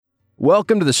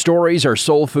Welcome to the Stories Are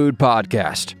Soul Food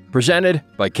podcast, presented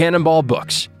by Cannonball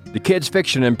Books, the kids'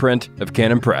 fiction imprint of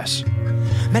Cannon Press.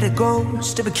 Met a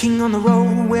ghost of a king on the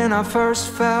road when I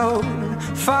first fell.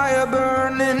 Fire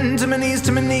burning to my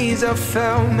knees I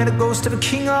fell. Met a ghost of a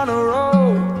king on the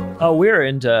road. Oh, we're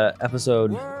into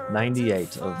episode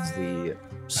 98 of the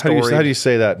story. How do you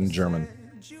say that in German?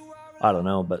 I don't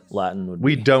know, but Latin would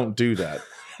We be. don't do that.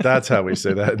 That's how we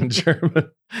say that in German.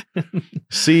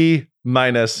 C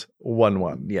minus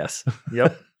 11. Yes.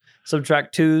 Yep.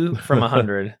 Subtract 2 from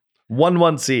 100.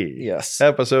 11C. Yes.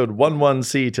 Episode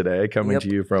 11C today, coming to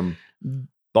you from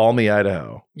balmy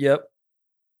Idaho. Yep.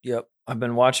 I've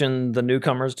been watching the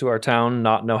newcomers to our town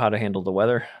not know how to handle the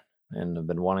weather, and I've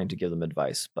been wanting to give them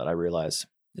advice, but I realize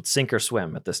it's sink or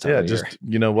swim at this time of just, year.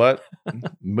 you know what?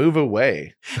 Move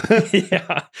away.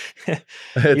 Yeah.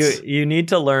 You need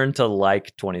to learn to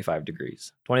like 25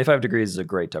 degrees. 25 degrees is a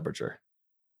great temperature.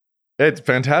 It's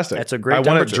fantastic. It's a great I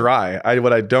temperature. want it dry.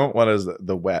 What I don't want is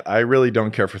the wet. I really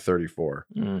don't care for 34.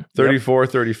 34,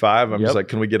 35. I'm just like,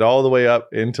 can we get all the way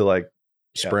up into like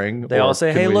spring? They all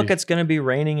say, hey, look, it's going to be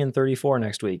raining in 34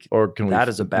 next week. Or can we? That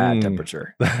is a bad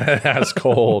temperature. That's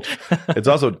cold. It's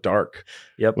also dark.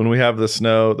 Yep. When we have the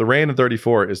snow, the rain in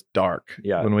 34 is dark.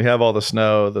 Yeah. When we have all the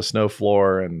snow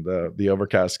floor and the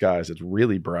overcast skies, it's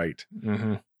really bright.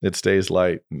 Mm-hmm. It stays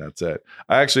light, and that's it.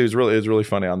 It was really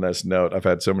funny on this note. I've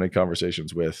had so many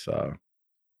conversations with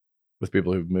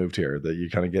people who've moved here that you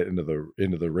kind of get into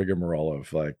the rigmarole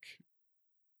of like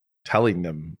telling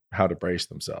them how to brace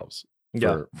themselves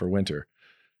for winter.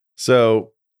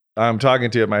 So I'm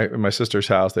talking to my sister's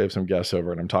house. They have some guests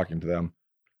over, and I'm talking to them.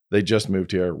 They just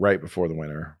moved here right before the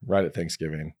winter, right at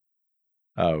Thanksgiving,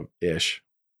 ish.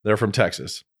 They're from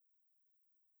Texas,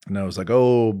 and I was like,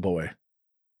 oh boy,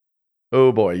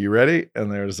 you ready?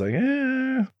 And they're just like,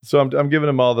 eh. So I'm giving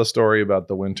them all the story about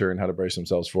the winter and how to brace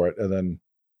themselves for it, and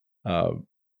then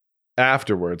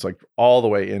afterwards, like all the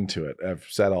way into it, I've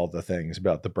said all the things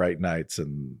about the bright nights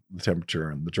and the temperature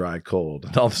and the dry cold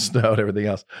and all the snow and everything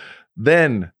else.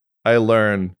 Then I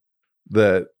learned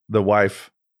that the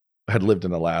wife had lived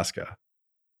in Alaska.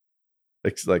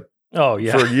 It's like, oh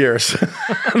yeah, for years.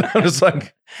 I'm just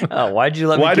like, oh, why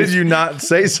did you not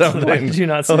say something? Why did you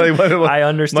not say? I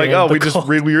understand. Like, oh,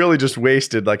 we really just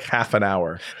wasted like half an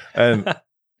hour and.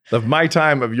 Of my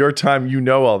time, of your time, you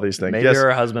know all these things. Maybe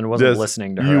her husband wasn't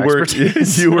listening to her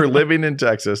expertise. You were living in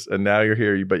Texas, and now you're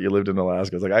here, but you lived in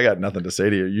Alaska. It's like, I got nothing to say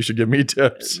to you. You should give me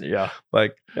tips.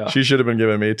 She should have been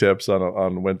giving me tips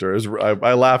on winter.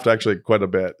 I laughed actually quite a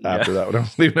bit after that when I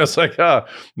was leaving. I was like, oh,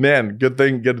 man, good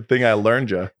thing I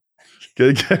learned you.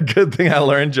 Good thing I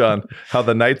learned, John, how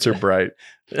the nights are bright.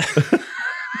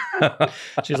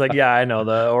 She's like, yeah, I know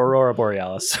the Aurora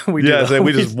Borealis. We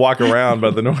just walk around by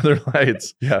the northern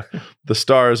lights. Yeah, the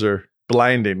stars are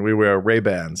blinding. We wear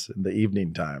Ray-Bans in the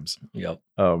evening times. Yep.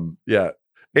 Yeah.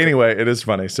 Anyway, it is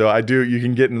funny. So you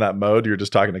can get in that mode. You're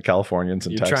just talking to Californians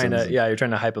and Texans. You're trying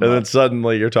to hype them and up. Then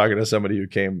suddenly you're talking to somebody who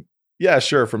came,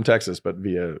 from Texas, but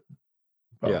via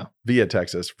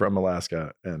Texas from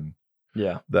Alaska and.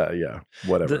 Yeah.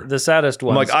 Whatever. The saddest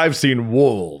one. I'm like, I've seen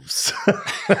wolves.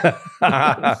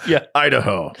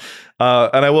 Idaho.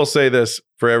 And I will say this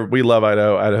we love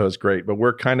Idaho. Idaho is great, but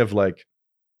we're kind of like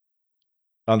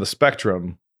on the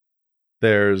spectrum.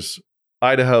 There's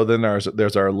Idaho, then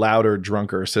there's our louder,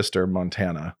 drunker sister,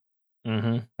 Montana.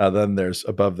 Mm-hmm. Then there's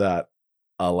above that,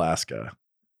 Alaska.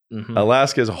 Mm-hmm.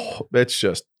 Alaska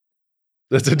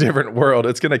it's a different world.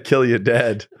 It's going to kill you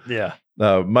dead. Yeah.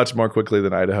 Much more quickly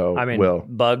than Idaho will.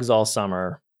 Bugs all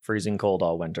summer, freezing cold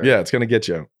all winter. Yeah, it's going to get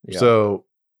you. Yeah. So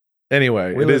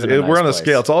anyway, we're on a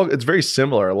scale. It's very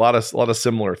similar. A lot of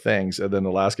similar things. And then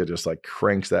Alaska just like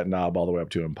cranks that knob all the way up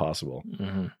to impossible.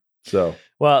 Mm-hmm. So,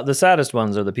 well, the saddest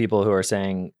ones are the people who are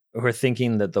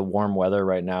thinking that the warm weather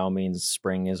right now means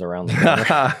spring is around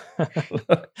the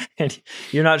corner. And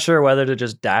you're not sure whether to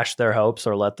just dash their hopes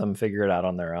or let them figure it out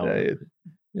on their own.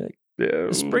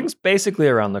 Spring's basically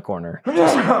around the corner.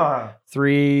 Just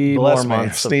 3 more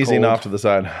months. Sneezing off to the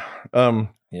side.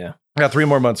 Yeah. Got 3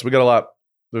 more months. We got a lot.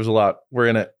 There's a lot. We're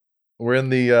in it. We're in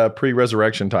the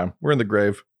pre-resurrection time. We're in the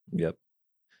grave. Yep.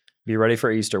 Be ready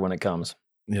for Easter when it comes.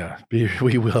 Yeah.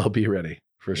 We will be ready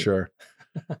for sure.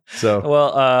 So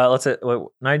let's hit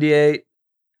 98.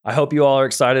 I hope you all are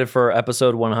excited for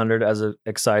episode 100, as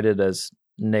excited as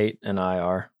Nate and I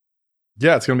are.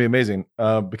 Yeah, it's gonna be amazing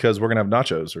because we're gonna have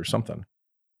nachos or something.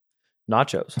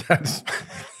 Nachos.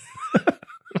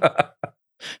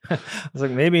 I was like,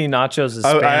 maybe nachos is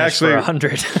Spanish for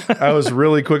 100. I was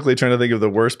really quickly trying to think of the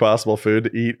worst possible food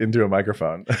to eat into a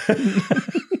microphone.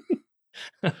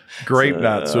 Grape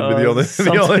nuts would be the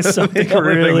only something the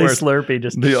only really thing worse. slurpy.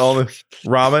 Just The only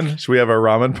ramen. Should we have our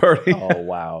ramen party? oh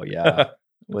wow, yeah.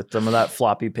 With some of that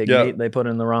floppy pig Yeah. meat they put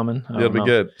in the ramen. It'll be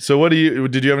good. So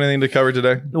did you have anything to cover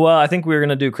today? Well, I think we were going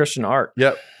to do Christian art.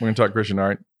 Yep. We're going to talk Christian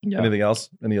art. Yeah. Anything else?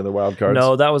 Any other wild cards?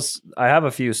 No, I have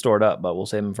a few stored up, but we'll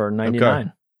save them for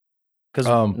 99.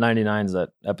 Because 99 is that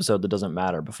episode that doesn't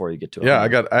matter before you get to it. Yeah,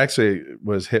 I actually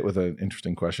was hit with an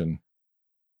interesting question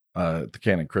at the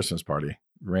Canon Christmas party.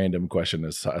 Random question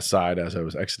aside as I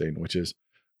was exiting, which is,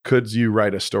 could you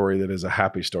write a story that is a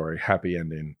happy story, happy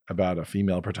ending about a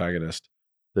female protagonist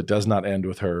that does not end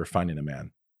with her finding a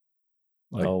man?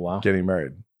 Like oh, wow. getting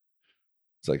married.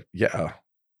 It's like, yeah.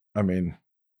 I mean,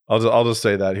 I'll just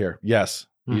say that here. Yes,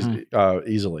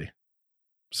 easily.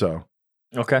 So,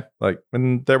 okay.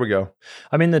 And there we go.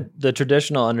 I mean, the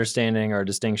traditional understanding or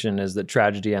distinction is that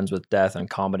tragedy ends with death and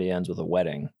comedy ends with a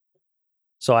wedding.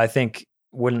 So I think,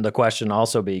 wouldn't the question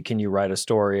also be, can you write a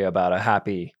story about a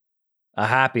happy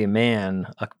man,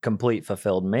 a complete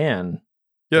fulfilled man?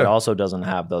 Yeah. It also doesn't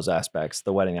have those aspects,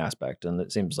 the wedding aspect. And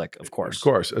it seems like, of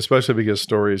course, especially because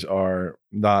stories are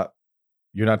not,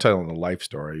 you're not telling a life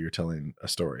story, you're telling a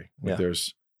story. Like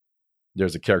there's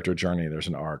a character journey, there's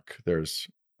an arc, there's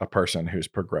a person who's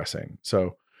progressing.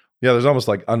 So yeah, there's almost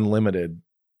like unlimited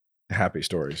happy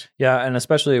stories. Yeah. And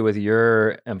especially with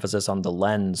your emphasis on the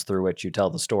lens through which you tell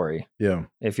the story. Yeah.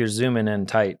 If you're zooming in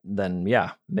tight, then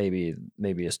yeah, maybe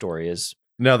a story is.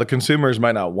 Now the consumers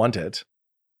might not want it.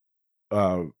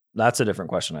 That's a different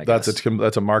question, I guess.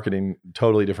 That's a marketing,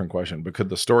 totally different question. But could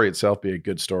the story itself be a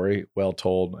good story, well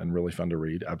told, and really fun to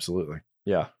read? Absolutely.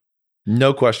 Yeah.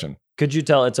 No question. Could you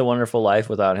tell It's a Wonderful Life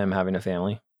without him having a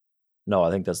family? No,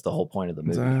 I think that's the whole point of the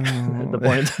movie.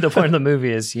 The point of the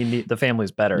movie is the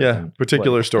family's better. Yeah.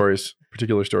 Particular stories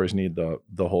need the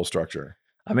whole structure.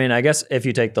 I mean, I guess if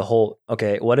you take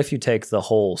what if you take the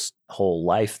whole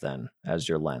life then as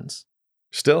your lens?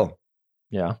 Still.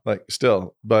 Yeah. But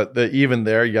even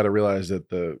there, you got to realize that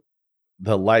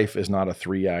the life is not a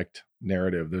 3-act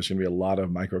narrative. There's going to be a lot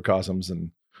of microcosms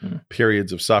and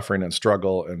periods of suffering and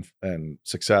struggle and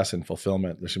success and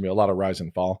fulfillment. There's going to be a lot of rise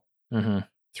and fall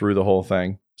through the whole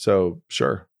thing. So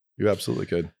sure, you absolutely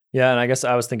could. Yeah. And I guess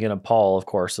I was thinking of Paul, of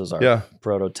course, as our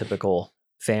prototypical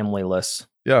familyless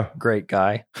great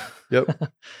guy.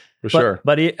 Yep. For sure.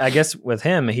 But I guess with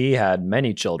him, he had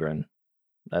many children.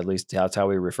 At least that's how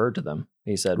he referred to them.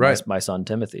 He said, my son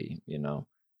Timothy,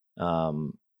 and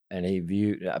he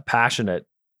viewed a passionate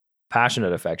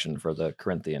affection for the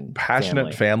Corinthian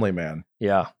family man.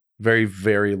 Yeah. Very,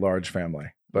 very large family,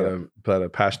 but a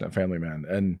passionate family man.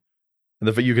 And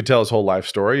you could tell his whole life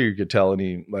story. You could tell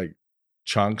any like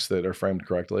chunks that are framed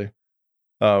correctly.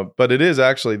 But it is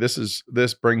actually,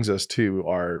 this brings us to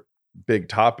our big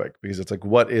topic, because it's like,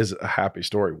 what is a happy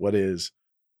story? What is,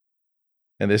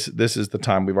 and this is the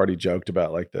time we've already joked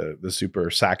about like the super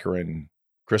saccharine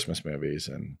Christmas movies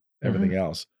and everything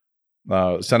else,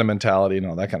 sentimentality and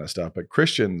all that kind of stuff. But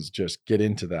Christians just get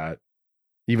into that.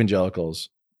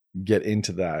 Evangelicals get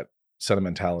into that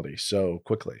sentimentality so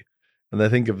quickly. And they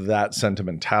think of that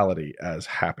sentimentality as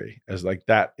happy, as like,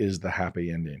 that is the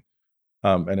happy ending.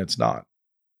 And it's not.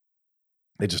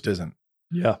 It just isn't.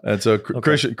 Yeah. And so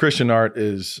Christian art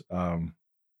is,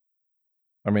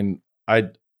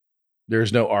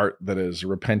 there's no art that is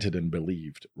repented and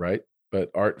believed, right?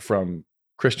 But art from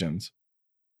Christians,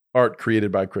 art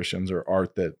created by Christians, or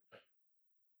art that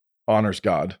honors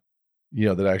God,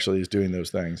 that actually is doing those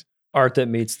things. Art that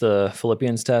meets the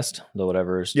Philippians test, the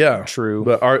whatever is true.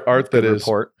 But art that is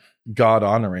report. God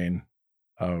honoring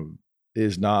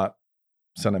is not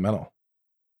sentimental.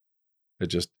 It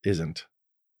just isn't.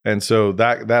 And so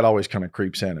that always kind of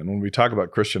creeps in. And when we talk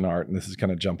about Christian art, and this is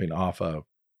kind of jumping off of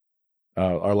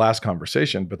our last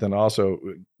conversation, but then also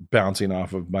bouncing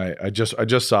off of I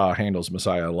just saw Handel's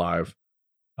Messiah live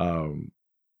from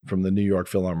the New York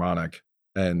Philharmonic,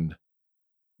 and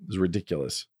it was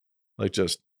ridiculous. Like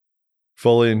just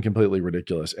fully and completely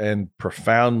ridiculous and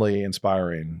profoundly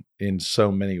inspiring in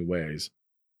so many ways.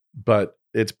 But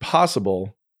it's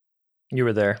possible. You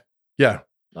were there. Yeah.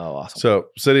 Oh, awesome. So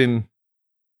sitting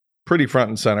pretty front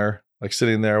and center, like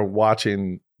sitting there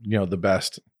watching, the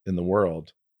best in the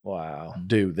world. Wow.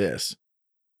 Do this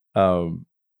in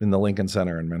the Lincoln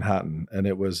Center in Manhattan. And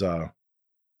it was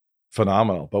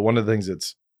phenomenal. But one of the things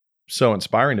that's so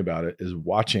inspiring about it is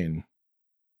watching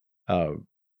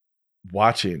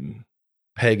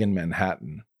pagan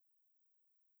Manhattan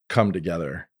come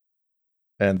together,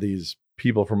 and these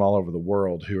people from all over the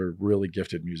world who are really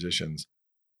gifted musicians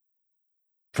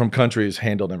from countries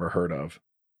Handel never heard of,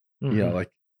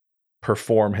 like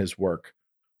perform his work.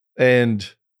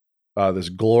 And this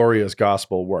glorious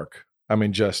gospel work. I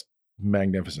mean, just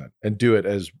magnificent, and do it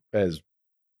as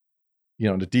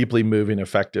in a deeply moving,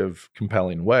 effective,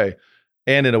 compelling way,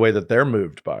 and in a way that they're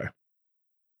moved by.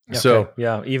 Okay. So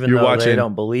yeah, even you're though watching, they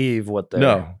don't believe what they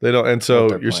they don't. And so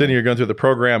they're you're sitting playing. here going through the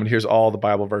program, and here's all the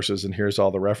Bible verses, and here's all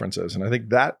the references. And I think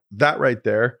that right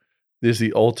there is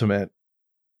the ultimate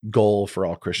goal for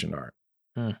all Christian art.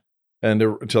 And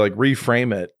to like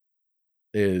reframe it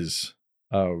is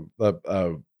a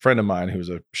friend of mine who's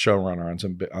a showrunner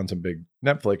on some big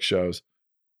Netflix shows.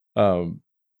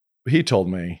 He told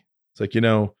me, it's like,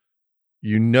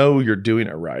 you're doing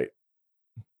it right.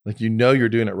 Like, you're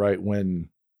doing it right when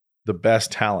the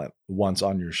best talent wants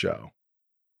on your show.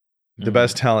 The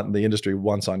best talent in the industry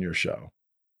wants on your show,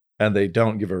 and they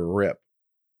don't give a rip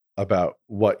about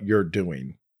what you're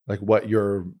doing, like what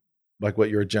your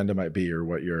agenda might be, or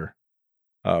what your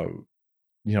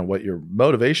what your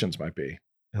motivations might be,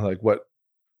 and like what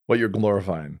you're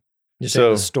glorifying. You're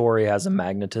saying the story has a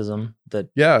magnetism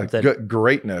that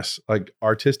greatness, like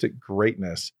artistic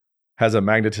greatness, has a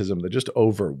magnetism that just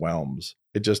overwhelms.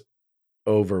 It just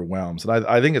overwhelms. And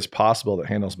I think it's possible that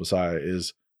Handel's Messiah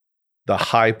is the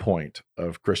high point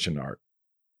of Christian art.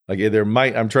 Like there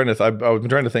might, I've been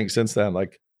trying to think since then,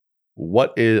 like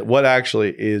what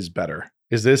actually is better?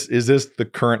 Is this the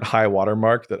current high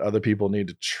watermark that other people need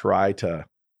to try to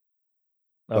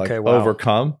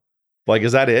overcome? Like,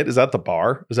 is that it? Is that the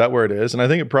bar? Is that where it is? And I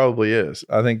think it probably is.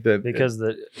 I think that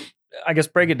I guess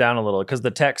break it down a little, because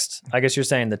the text, I guess you're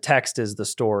saying the text is the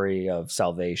story of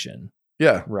salvation.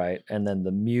 Yeah. Right. And then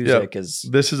the music is.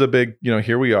 This is a big,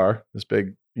 here we are, this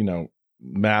big,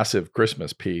 massive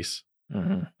Christmas piece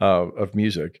of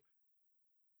music.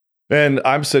 And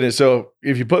I'm sitting, so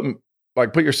if you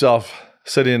put yourself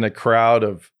sitting in a crowd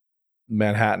of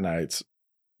Manhattanites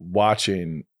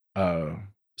watching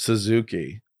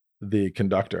Suzuki, the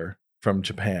conductor from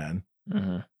Japan.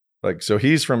 Like, so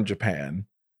he's from Japan.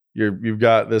 You've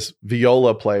got this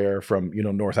viola player from,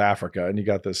 North Africa, and you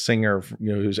got this singer,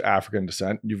 who's African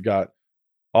descent. You've got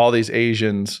all these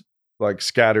Asians like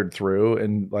scattered through,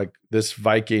 and like this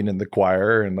Viking in the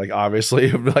choir, and like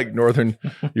obviously of like Northern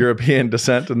European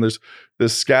descent. And there's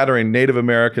this scattering Native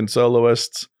American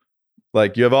soloists.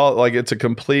 Like you have all, like, it's a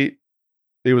complete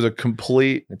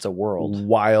world.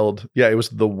 Wild. Yeah. It was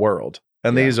the world.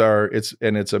 And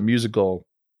it's a musical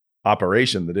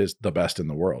operation that is the best in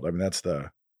the world. I mean, that's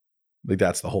the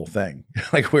whole thing.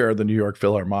 Like, we are the New York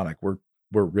Philharmonic. We're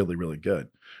really, really good.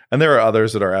 And there are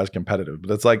others that are as competitive,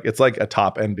 but it's like a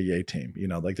top NBA team,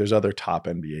 like there's other top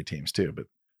NBA teams too.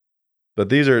 But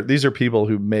these are people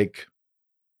who make,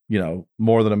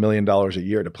 more than $1 million a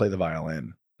year to play the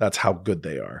violin. That's how good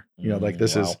they are. Like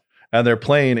this is, and they're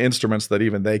playing instruments that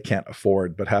even they can't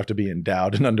afford, but have to be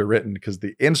endowed and underwritten because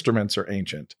the instruments are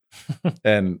ancient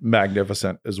and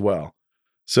magnificent as well.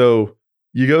 So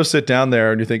you go sit down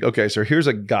there and you think, okay, so here's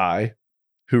a guy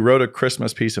who wrote a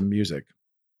Christmas piece of music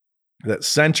that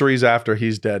centuries after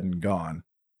he's dead and gone,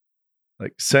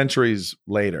 like centuries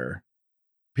later,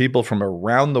 people from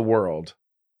around the world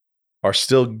are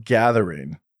still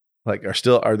gathering, they're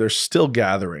still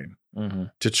gathering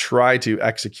to try to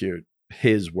execute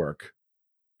his work.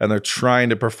 And they're trying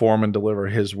to perform and deliver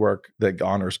his work that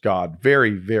honors God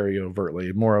very, very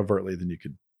overtly, more overtly than you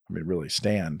could, really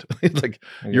stand. Like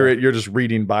you're just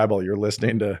reading Bible, you're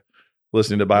listening to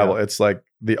Bible. Yeah. It's like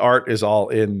the art is all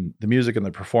in the music and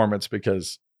the performance,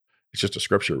 because it's just a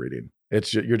scripture reading.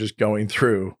 You're just going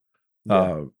through,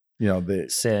 the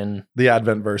sin, the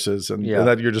Advent verses, and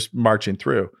that you're just marching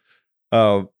through,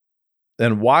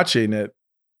 and watching it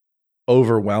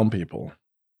overwhelm people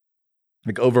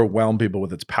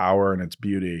with its power and its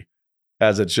beauty,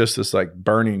 as it's just this like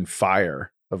burning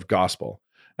fire of gospel.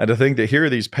 And to think that here are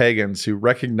these pagans who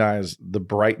recognize the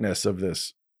brightness of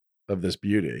this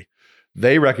beauty.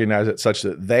 They recognize it such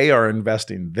that they are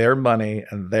investing their money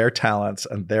and their talents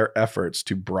and their efforts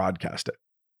to broadcast it,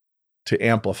 to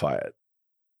amplify it.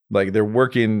 Like they're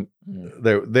working,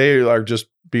 they are just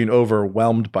being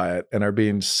overwhelmed by it and are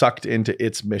being sucked into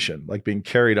its mission, like being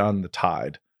carried on the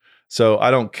tide. So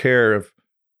I don't care if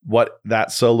what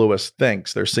that soloist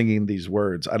thinks, they're singing these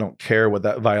words. I don't care what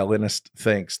that violinist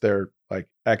thinks, they're like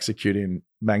executing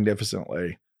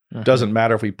magnificently. Doesn't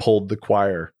matter if we pulled the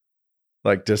choir,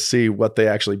 like to see what they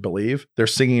actually believe. They're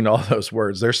singing all those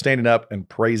words. They're standing up and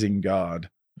praising God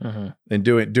and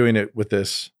doing it with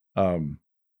this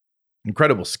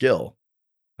incredible skill.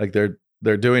 Like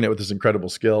they're doing it with this incredible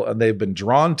skill, and they've been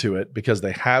drawn to it because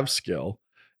they have skill,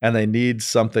 and they need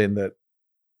something that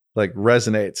like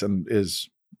resonates and is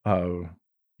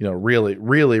really,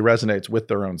 really resonates with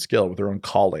their own skill, with their own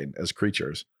calling as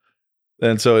creatures.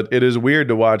 And so it is weird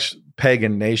to watch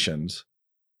pagan nations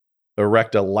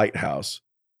erect a lighthouse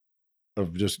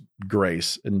of just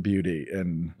grace and beauty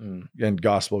and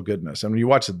gospel goodness. And when you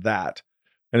watch that,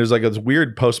 and there's like this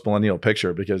weird post-millennial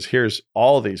picture, because here's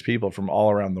all these people from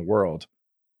all around the world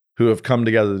who have come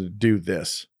together to do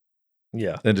this.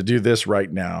 Yeah. And to do this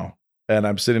right now. And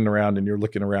I'm sitting around and you're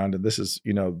looking around, and this is,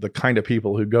 the kind of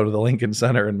people who go to the Lincoln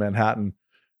Center in Manhattan.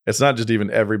 It's not just even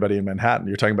everybody in Manhattan.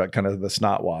 You're talking about kind of the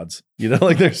snotwads,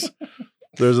 like there's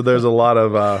a lot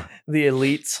of, the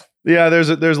elites. Yeah. There's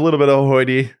a little bit of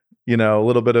hoity, a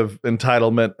little bit of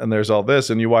entitlement, and there's all this,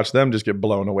 and you watch them just get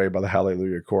blown away by the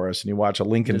Hallelujah chorus, and you watch a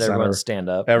Lincoln Center. Everyone stand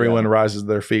up. Everyone rises to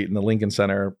their feet in the Lincoln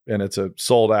Center, and it's a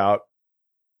sold out,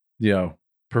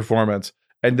 performance.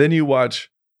 And then you watch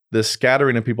the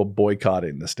scattering of people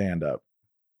boycotting the stand up.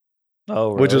 Oh,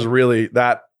 really? Which is really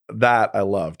that I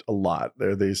loved a lot.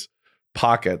 There are these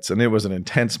pockets, and it was an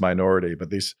intense minority, but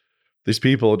these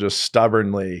people just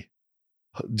stubbornly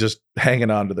just hanging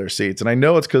on to their seats. And I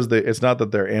know it's because it's not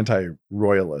that they're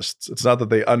anti-royalists. It's not that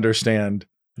they understand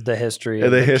the history.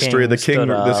 The king.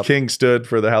 This king stood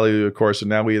for the Hallelujah chorus, and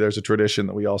now there's a tradition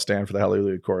that we all stand for the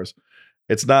Hallelujah chorus.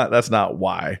 That's not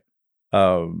why.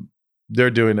 They're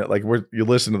doing it like you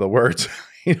listen to the words.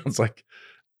 It's like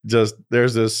just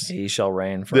there's this. He shall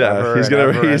reign forever. Yeah, he's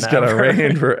gonna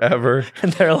reign forever.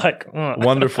 And they're like,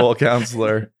 wonderful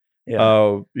counselor.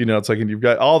 Yeah. It's like, and you've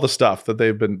got all the stuff that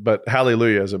they've been, but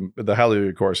Hallelujah the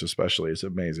Hallelujah chorus especially is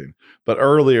amazing. But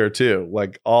earlier too,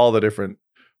 like all the different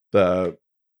the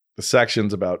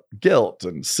sections about guilt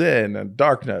and sin and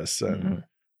darkness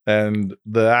and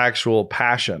the actual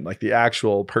passion, like the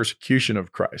actual persecution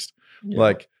of Christ. Yeah.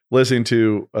 Like listening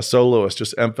to a soloist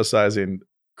just emphasizing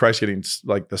Christ getting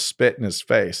like the spit in his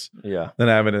face. Yeah. Then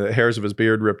having the hairs of his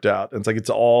beard ripped out. And it's like, it's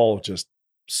all just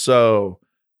so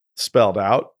spelled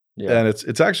out. Yeah. And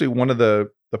it's actually one of the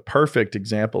perfect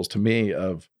examples to me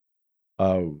of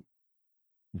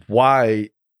why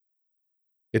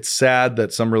it's sad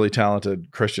that some really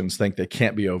talented Christians think they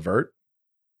can't be overt.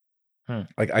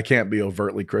 Like, I can't be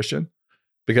overtly Christian,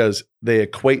 because they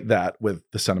equate that with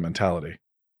the sentimentality.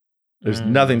 There's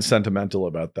nothing sentimental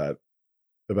about that,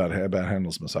 about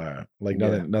Handel's Messiah. Like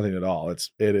nothing at all.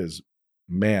 It's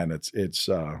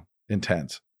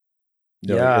intense.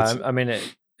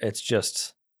 It's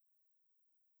just,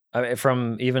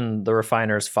 from even the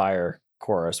Refiner's Fire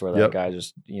chorus, where that guy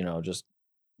just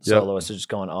soloist is just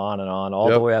going on and on, all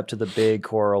the way up to the big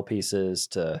choral pieces,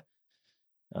 to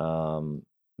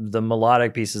the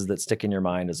melodic pieces that stick in your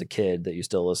mind as a kid that you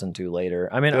still listen to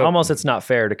later. Almost it's not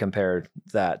fair to compare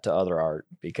that to other art,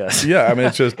 because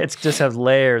it's just it's just have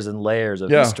layers and layers of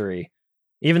history.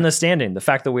 Even the standing, the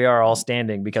fact that we are all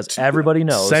standing, because everybody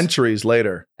knows centuries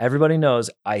later, everybody knows,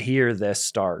 I hear this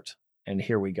start. And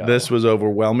here we go. This was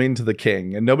overwhelming to the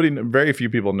king, and very few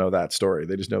people know that story.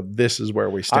 They just know this is where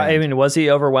we stand. Was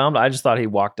he overwhelmed? I just thought he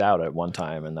walked out at one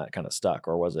time and that kind of stuck,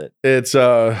 or was it? It's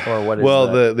or what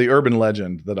is the urban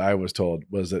legend that I was told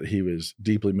was that he was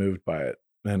deeply moved by it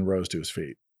and rose to his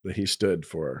feet. That he stood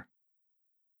for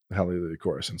the Hallelujah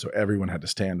chorus, and so everyone had to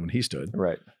stand when he stood.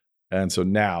 Right. And so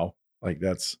now, like,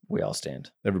 we all stand.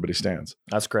 Everybody stands.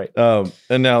 That's great. And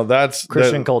now that's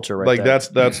Christian culture, right? Like there.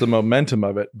 that's the momentum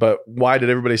of it. But why did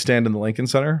everybody stand in the Lincoln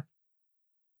Center?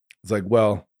 It's like,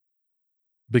 well,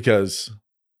 because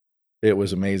it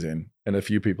was amazing, and a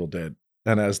few people did,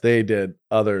 and as they did,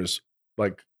 others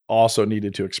like also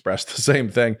needed to express the same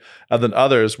thing, and then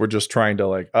others were just trying to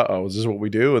like, is this what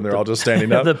we do? And they're all just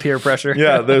standing up. The peer pressure.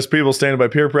 Yeah, there's people standing by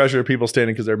peer pressure, people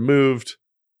standing because they're moved.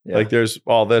 Yeah. Like there's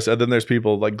all this, and then there's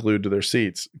people like glued to their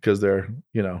seats because they're,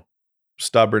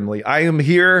 stubbornly, I am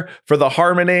here for the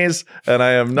harmonies, and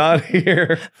I am not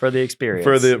here for the experience,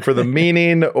 for the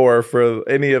meaning, or for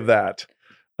any of that.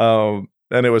 And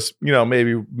it was,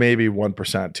 maybe 1%,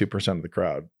 2% of the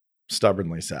crowd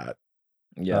stubbornly sat.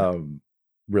 Yeah.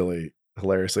 Really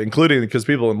hilariously, including because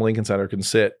people in Lincoln Center can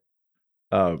sit,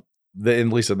 at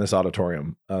least in this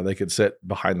auditorium, they could sit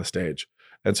behind the stage,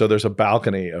 and so there's a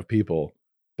balcony of people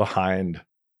behind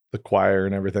the choir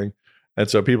and everything. And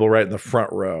so people right in the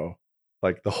front row,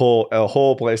 like the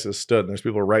whole place is stood, and there's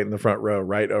people right in the front row,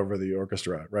 right over the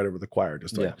orchestra, right over the choir,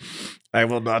 just like, I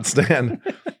will not stand.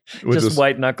 Just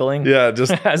white knuckling. Yeah.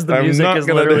 Just as the music is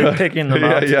literally picking them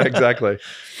up. Yeah, exactly.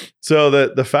 So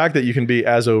the fact that you can be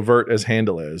as overt as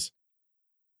Handel is,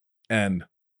 and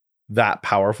that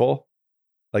powerful,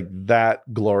 like that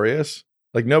glorious,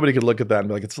 like nobody could look at that and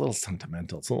be like, it's a little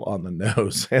sentimental. It's a little on the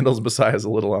nose. Handel's Messiah is a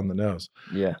little on the nose.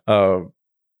 Yeah.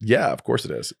 Yeah, of course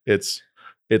it is.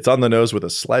 It's on the nose with a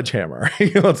sledgehammer.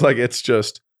 It's like, it's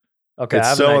just, okay.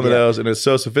 It's so on the nose, and it's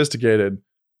so sophisticated.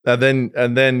 And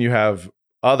then you have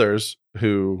others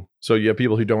so you have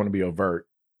people who don't want to be overt.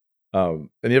 And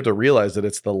you have to realize that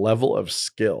it's the level of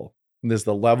skill and there's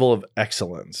the level of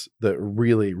excellence that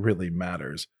really, really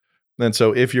matters. And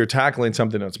so if you're tackling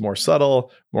something that's more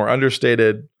subtle, more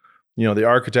understated, the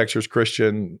architecture is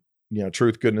Christian,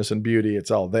 truth, goodness, and beauty,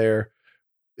 it's all there.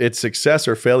 Its success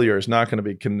or failure is not going to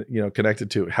be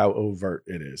connected to how overt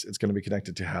it is. It's going to be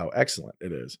connected to how excellent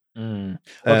it is.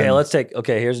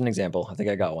 Okay, here's an example. I think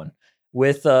I got one.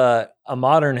 With a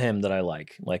modern hymn that I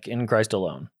like In Christ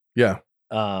Alone. Yeah.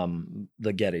 The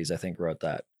Gettys, I think, wrote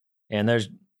that. And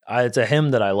it's a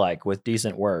hymn that I like with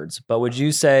decent words. But would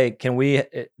you say,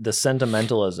 the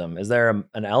sentimentalism, is there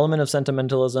an element of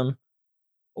sentimentalism?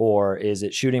 Or is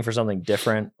it shooting for something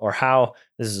different? Or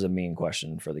this is a mean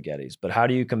question for the Gettys, but how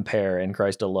do you compare In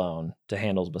Christ Alone to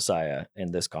Handel's Messiah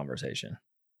in this conversation?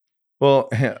 Well,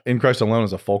 In Christ Alone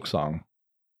is a folk song.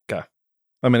 Okay.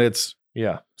 I mean, it's...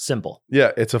 Yeah, simple.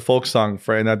 Yeah, it's a folk song,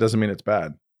 and that doesn't mean it's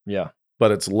bad. Yeah.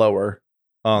 But it's lower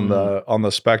on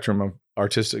the spectrum of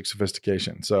artistic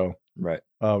sophistication. So right.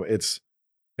 It's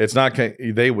not,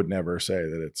 they would never say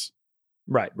that it's...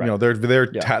 Right.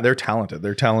 They're talented.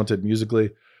 They're talented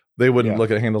musically. They wouldn't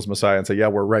look at Handel's Messiah and say, "Yeah,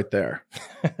 we're right there."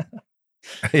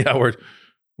 Yeah, we're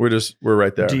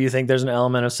right there. Do you think there's an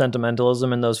element of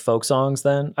sentimentalism in those folk songs?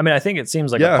 Then, I mean, I think it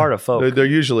seems like a part of folk. There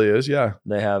usually is. Yeah,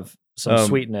 they have some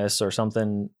sweetness or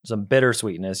something, some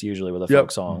bittersweetness usually with a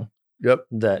folk song. Yep,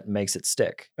 that makes it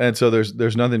stick. And so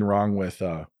there's nothing wrong with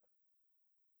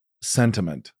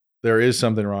sentiment. There is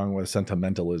something wrong with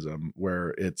sentimentalism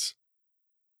where it's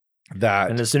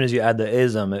that, and as soon as you add the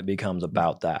ism, it becomes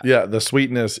about that. Yeah, the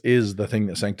sweetness is the thing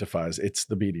that sanctifies. It's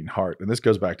the beating heart, and this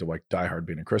goes back to like Die Hard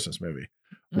being a Christmas movie.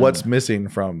 What's missing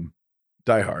from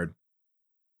Die Hard?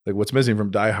 Like what's missing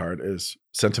from Die Hard is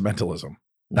sentimentalism.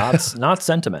 Not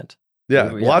sentiment. Yeah,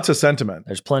 lots of sentiment.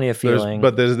 There's plenty of feeling,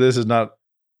 but this is not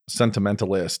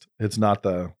sentimentalist. It's not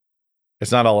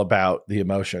all about the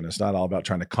emotion. It's not all about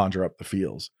trying to conjure up the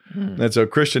feels. And so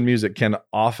Christian music can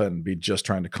often be just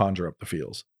trying to conjure up the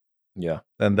feels. Yeah.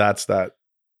 And that's that.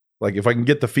 Like if I can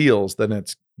get the feels, then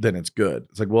it's good.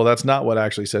 It's like, well, that's not what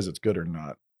actually says it's good or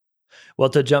not. Well,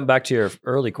 to jump back to your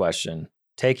early question,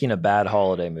 taking a bad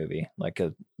holiday movie, like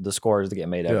the scores that get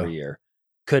made every year,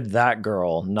 could that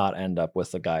girl not end up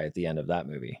with the guy at the end of that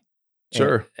movie?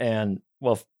 Sure. And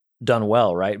well, done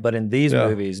well, right? But in these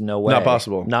movies, no way. Not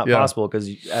possible. Not possible because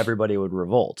everybody would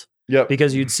revolt. Yep.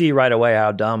 Because you'd see right away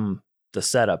how dumb the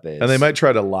setup is. And they might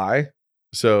try to lie.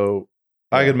 So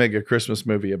I could make a Christmas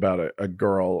movie about a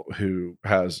girl who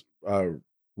has a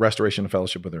restoration of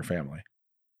fellowship with her family.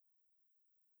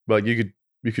 But you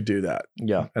could do that.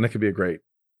 Yeah. And it could be a great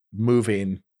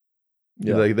moving.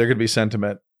 Yeah. Like there could be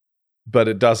sentiment, but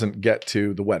it doesn't get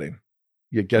to the wedding.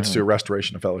 It gets to a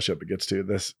restoration of fellowship. It gets to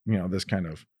this, this kind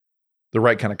of the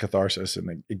right kind of catharsis,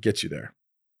 and it gets you there.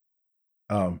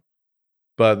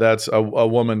 But that's a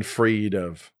woman freed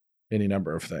of any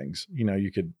number of things.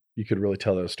 You could really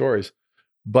tell those stories.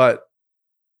 But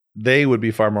they would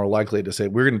be far more likely to say,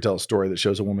 we're going to tell a story that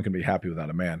shows a woman can be happy without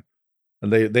a man.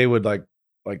 And they would like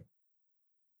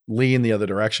lean the other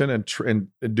direction and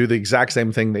do the exact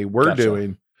same thing they were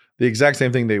doing,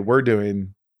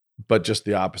 but just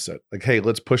the opposite. Like, hey,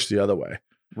 let's push the other way.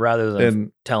 Rather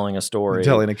than telling a story.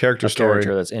 Telling a character story.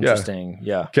 That's interesting.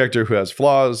 Yeah. Character who has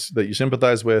flaws that you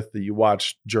sympathize with, that you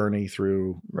watch journey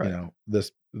through,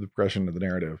 the progression of the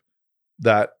narrative.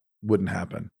 That wouldn't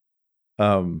happen.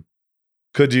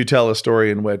 Could you tell a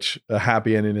story in which a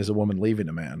happy ending is a woman leaving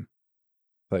a man?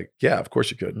 Like, yeah, of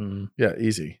course you could. Mm-hmm. Yeah,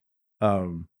 easy.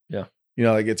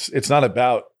 Like it's not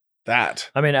about that.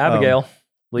 I mean, Abigail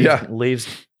leaves.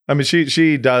 I mean,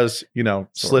 she does,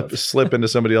 slip into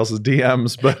somebody else's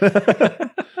DMs,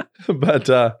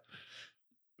 but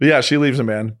yeah, she leaves a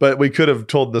man. But we could have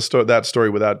told that story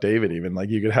without David. Even like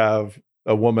you could have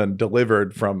a woman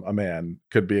delivered from a man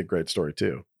could be a great story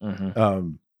too.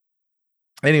 Mm-hmm.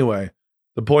 Anyway,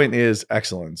 the point is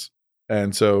excellence.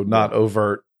 And so not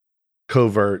overt,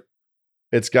 covert,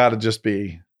 it's got to just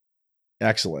be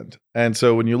excellent. And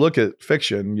so when you look at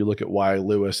fiction, you look at why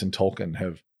Lewis and Tolkien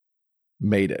have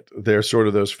made it. They're sort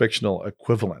of those fictional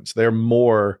equivalents. They're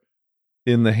more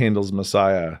in the Handel's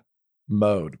Messiah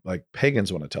mode. Like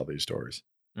pagans want to tell these stories.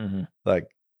 Mm-hmm. Like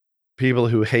people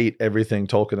who hate everything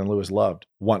Tolkien and Lewis loved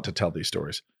want to tell these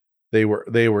stories. They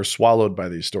were swallowed by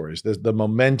these stories. The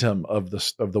momentum of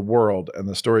the world and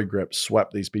the story grip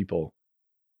swept these people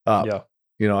up. Yeah.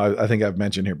 I think I've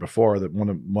mentioned here before that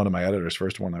one of my editors,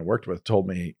 first one I worked with, told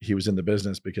me he was in the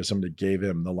business because somebody gave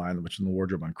him the line which in the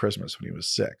wardrobe on Christmas when he was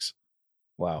 6.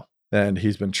 Wow. And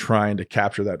he's been trying to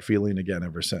capture that feeling again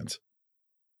ever since.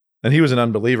 And he was an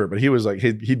unbeliever, but he was like,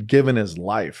 he'd given his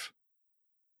life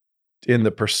in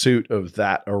the pursuit of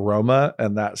that aroma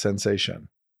and that sensation.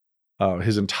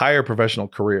 His entire professional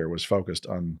career was focused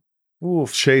on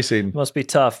chasing. Must be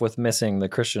tough with missing the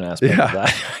Christian aspect of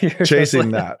that.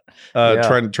 Chasing that,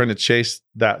 trying to chase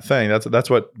that thing. That's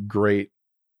what great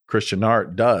Christian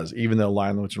art does, even though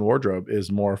Lion, Witch, and Wardrobe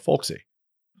is more folksy.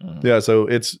 Yeah, so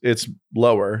it's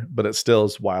lower, but it still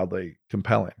is wildly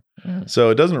compelling. So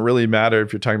it doesn't really matter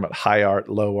if you're talking about high art,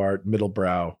 low art, middle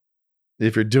brow.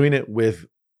 If you're doing it with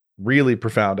really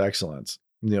profound excellence,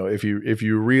 if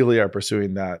you really are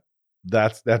pursuing that,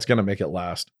 that's going to make it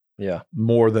last. Yeah,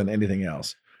 more than anything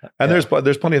else. And there's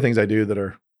plenty of things I do that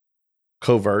are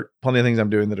covert. Plenty of things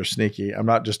I'm doing that are sneaky. I'm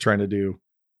not just trying to do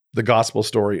the gospel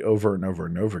story over and over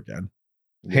and over again.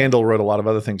 Yep. Handel wrote a lot of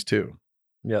other things too.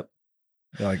 Yep.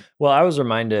 Well, I was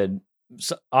reminded,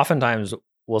 oftentimes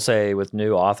we'll say with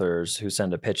new authors who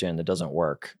send a pitch in that doesn't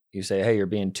work, you say, hey, you're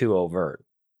being too overt.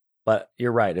 But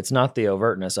you're right. It's not the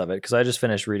overtness of it. Because I just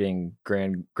finished reading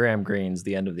Graham Greene's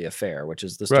The End of the Affair, which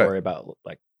is the story about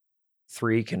like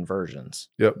 3 conversions.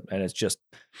 Yep. And it's just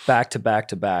back to back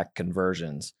to back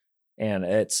conversions. And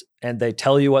they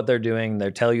tell you what they're doing.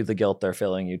 They tell you the guilt they're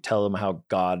feeling. You tell them how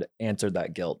God answered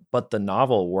that guilt. But the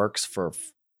novel works for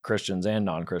Christians and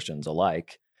non-Christians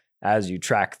alike as you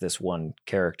track this one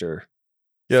character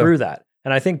through that.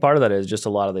 And I think part of that is just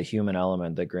a lot of the human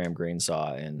element that Graham Greene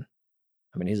saw in,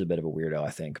 I mean, he's a bit of a weirdo,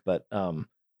 I think, but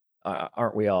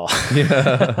aren't we all?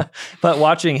 Yeah. But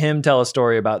watching him tell a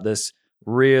story about this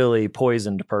really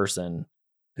poisoned person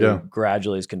who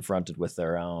gradually is confronted with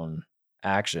their own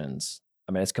actions.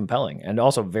 I mean, it's compelling and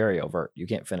also very overt. You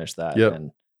can't finish that.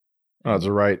 Yep. It's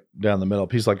right down the middle.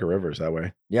 Peace Like a River is that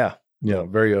way. Yeah.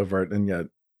 Very overt and yet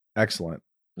excellent.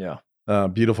 Yeah.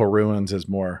 Beautiful Ruins is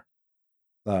more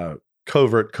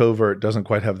covert, doesn't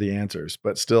quite have the answers,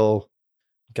 but still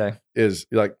is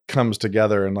like comes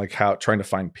together and like how trying to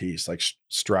find peace, like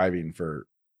striving for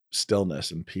stillness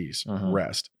and peace,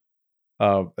 rest.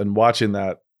 And watching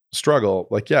that struggle,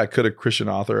 like, could a Christian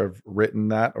author have written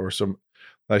that? Or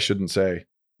I shouldn't say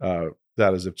that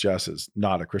as if Jess is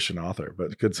not a Christian author,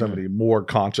 but could somebody more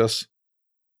conscious,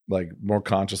 like more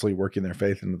consciously working their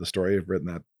faith into the story have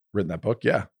written that book?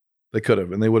 Yeah, they could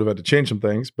have, and they would have had to change some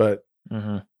things, but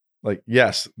like,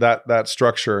 yes, that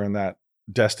structure and that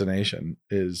destination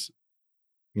is,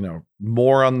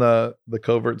 more on the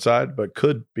covert side, but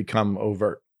could become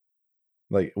overt.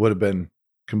 Like it would have been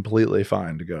completely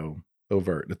fine to go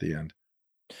overt at the end.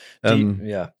 Do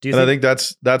you think, I think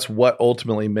that's what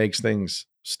ultimately makes things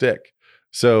stick.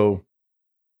 So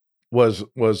was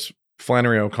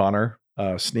Flannery O'Connor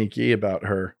sneaky about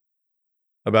her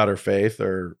faith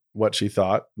or what she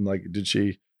thought? Like, did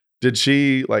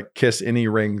she like kiss any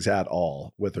rings at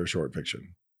all with her short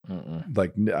fiction?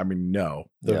 Like, I mean, no.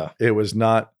 It was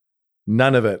not.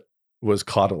 None of it was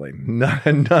coddling.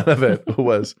 None of it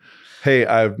was, hey,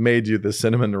 I've made you the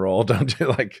cinnamon roll. Don't you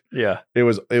like? Yeah. It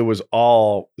was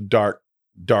all dark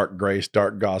grace,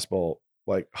 dark gospel,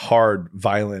 like hard,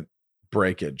 violent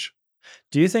breakage.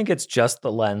 Do you think it's just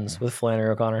the lens with Flannery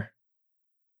O'Connor?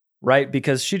 Right?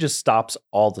 Because she just stops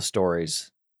all the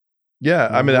stories. Yeah.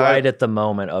 I mean, at the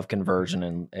moment of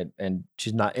conversion and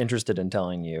she's not interested in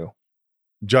telling you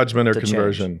judgment or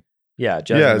conversion. Change. Yeah.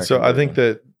 So conversion. I think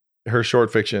that her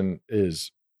short fiction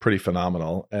is pretty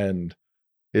phenomenal and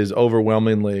is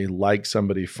overwhelmingly like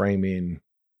somebody framing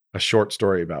a short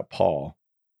story about Paul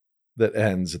that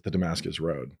ends at the Damascus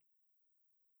Road.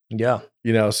 Yeah.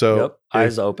 So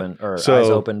eyes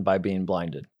open by being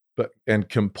blinded. And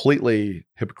completely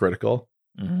hypocritical.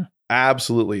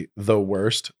 Absolutely the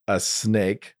worst, a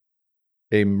snake,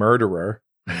 a murderer.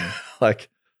 Like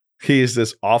he's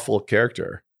this awful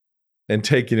character and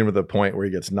taking him to the point where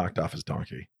he gets knocked off his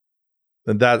donkey.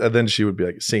 And then she would be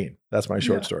like, scene. That's my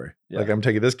short story. Yeah. Like I'm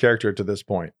taking this character to this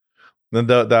point. And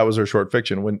then that was her short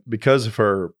fiction because of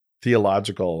her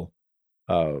theological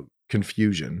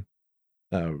confusion,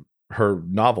 her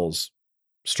novels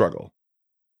struggle.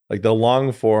 Like the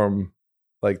long form,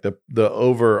 like the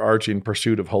overarching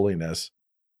pursuit of holiness,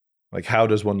 like how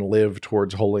does one live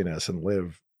towards holiness and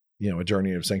live, a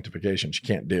journey of sanctification? She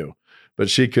can't do, but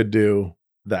she could do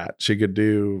that. She could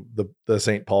do the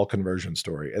St. Paul conversion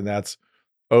story, and that's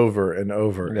over and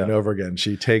over and over again.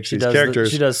 She takes these characters.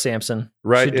 She does Samson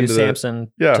right into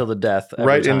Samson till the death,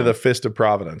 right into the fist of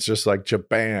providence, just like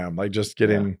jabam, like just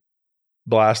getting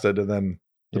blasted, and then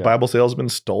the Bible salesman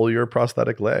stole your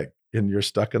prosthetic leg, and you're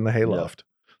stuck in the hayloft.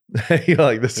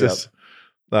 Like this is,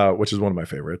 which is one of my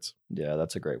favorites. Yeah,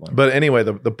 that's a great one. But anyway,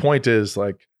 the point is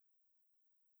like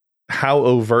how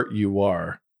overt you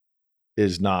are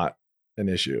is not an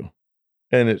issue.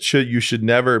 And you should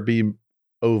never be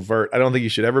overt. I don't think you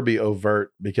should ever be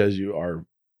overt because you are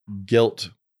guilt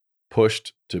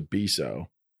pushed to be so.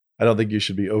 I don't think you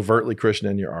should be overtly Christian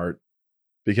in your art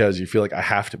because you feel like I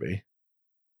have to be.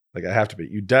 Like I have to be.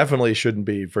 You definitely shouldn't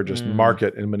be for just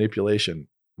market and manipulation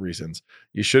reasons.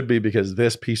 You should be because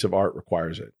this piece of art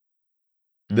requires it.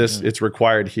 It's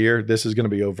required here. This is going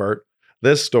to be overt.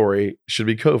 This story should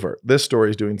be covert. This story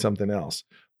is doing something else.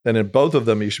 And in both of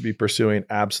them, you should be pursuing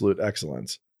absolute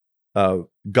excellence,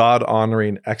 God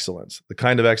honoring excellence, the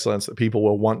kind of excellence that people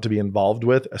will want to be involved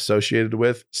with, associated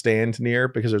with, stand near,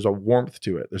 because there's a warmth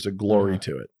to it. There's a glory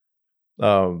to it.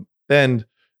 And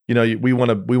we want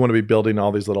to be building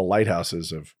all these little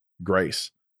lighthouses of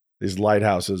grace, these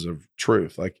lighthouses of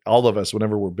truth. Like all of us,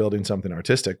 whenever we're building something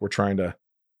artistic, we're trying to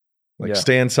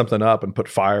stand something up and put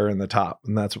fire in the top.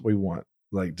 And that's what we want.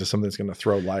 Like just something that's going to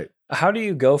throw light. How do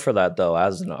you go for that though,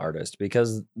 as an artist?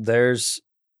 Because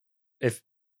if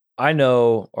I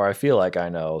know, or I feel like I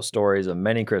know stories of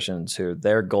many Christians who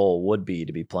their goal would be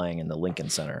to be playing in the Lincoln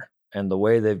Center, and the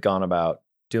way they've gone about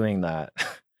doing that,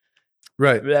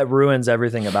 right, that ruins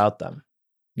everything about them.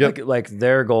 Yep. Like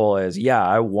their goal is,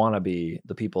 I want to be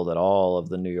the people that all of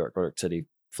the New York City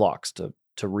flocks to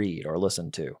read or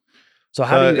listen to. So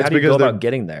how do you go about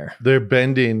getting there? They're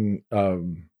bending,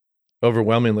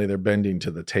 overwhelmingly, they're bending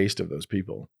to the taste of those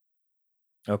people.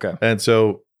 Okay. And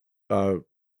so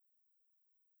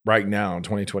right now in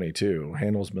 2022,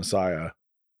 Handel's Messiah,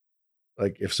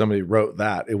 like if somebody wrote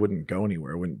that, it wouldn't go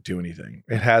anywhere. It wouldn't do anything.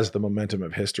 It has the momentum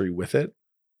of history with it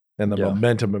and the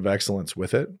momentum of excellence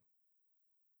with it.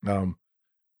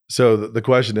 So the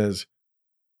question is,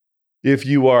 if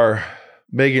you are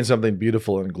making something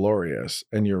beautiful and glorious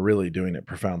and you're really doing it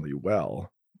profoundly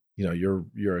well,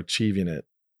 you're achieving it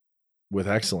with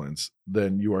excellence,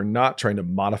 then you are not trying to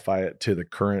modify it to the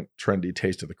current trendy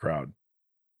taste of the crowd.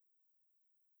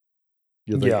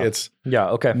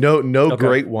 Okay. No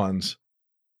great ones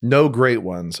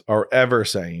are ever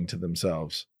saying to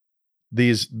themselves,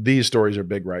 these stories are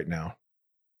big right now.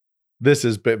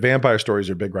 Vampire stories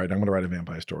are big right now. I'm going to write a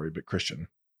vampire story, but Christian.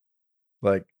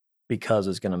 Like, because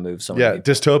it's going to move so many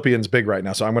people. Dystopian's big right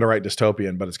now. So I'm going to write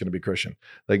dystopian, but it's going to be Christian.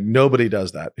 Like nobody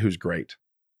does that who's great.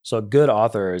 So a good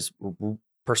author is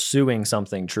pursuing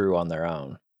something true on their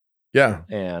own. Yeah.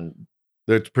 And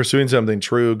they're pursuing something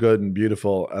true, good, and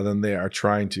beautiful. And then they are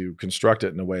trying to construct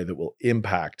it in a way that will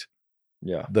impact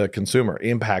the consumer,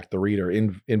 impact the reader,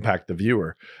 impact the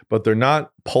viewer. But they're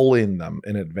not pulling them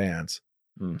in advance.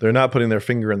 They're not putting their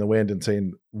finger in the wind and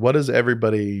saying, what is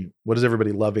everybody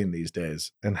loving these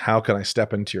days? And how can I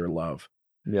step into your love?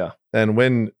 Yeah. And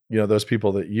when, those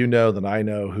people that that I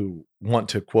know who want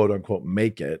to quote unquote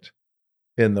make it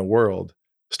in the world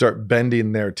start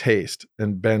bending their taste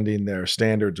and bending their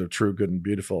standards of true, good, and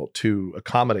beautiful to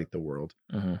accommodate the world.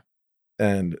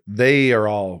 And they are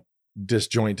all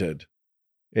disjointed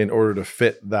in order to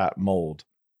fit that mold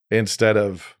instead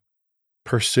of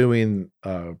pursuing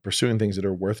things that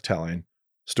are worth telling,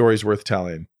 stories worth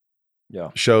telling,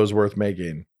 shows worth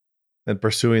making, and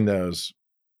pursuing those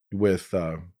with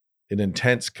an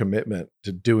intense commitment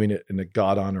to doing it in a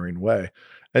God-honoring way,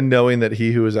 and knowing that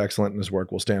he who is excellent in his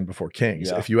work will stand before kings.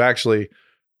 If you actually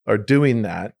are doing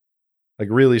that, like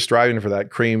really striving for that,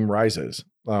 cream rises.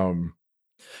 Now,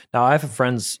 I have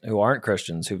friends who aren't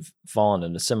Christians who've fallen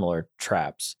into similar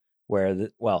traps where,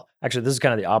 actually, this is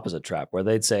kind of the opposite trap, where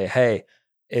they'd say, hey,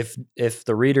 if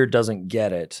the reader doesn't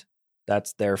get it,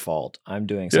 that's their fault. I'm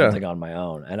doing something on my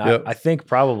own. And I think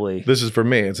probably this is for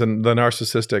me. It's the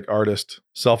narcissistic artist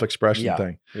self-expression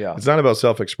thing. Yeah. It's not about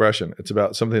self-expression. It's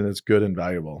about something that's good and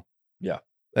valuable. Yeah.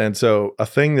 And so a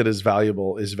thing that is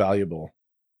valuable,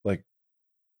 like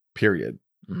period.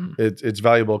 It's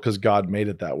valuable because God made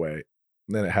it that way.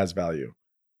 Then it has value.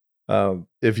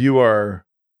 If you are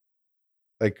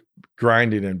like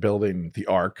grinding and building the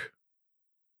ark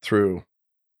through,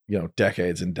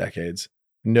 decades and decades,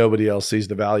 nobody else sees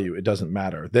the value. It doesn't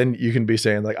matter. Then you can be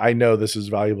saying like, I know this is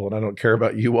valuable and I don't care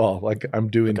about you all. Like I'm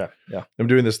doing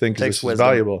this thing because this is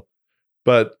valuable.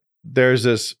 But there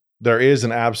is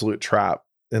an absolute trap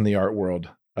in the art world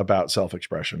about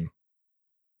self-expression.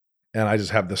 And I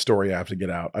just have the story I have to get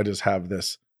out. I just have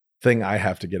this thing I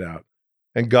have to get out.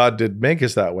 And God did make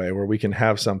us that way where we can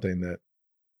have something that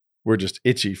we're just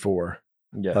itchy for.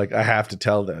 Yeah. Like I have to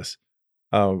tell this.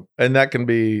 And that can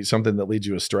be something that leads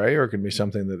you astray, or it can be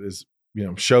something that is,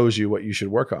 shows you what you should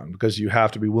work on, because you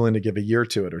have to be willing to give a year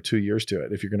to it or 2 years to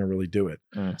it if you're going to really do it.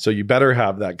 So you better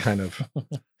have that kind of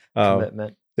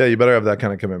commitment. Yeah, you better have that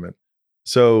kind of commitment.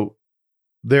 So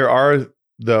there are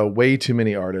way too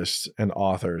many artists and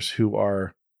authors who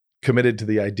are committed to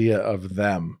the idea of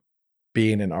them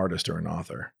being an artist or an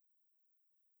author.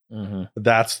 Mm-hmm.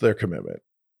 That's their commitment.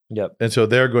 Yep. And so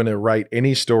they're going to write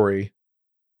any story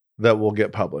that will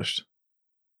get published.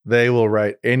 They will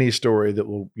write any story that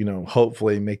will,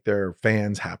 hopefully make their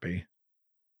fans happy.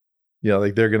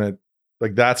 Like they're going to,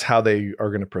 like, that's how they are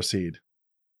going to proceed,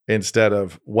 instead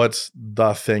of what's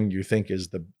the thing you think is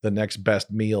the next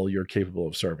best meal you're capable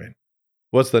of serving.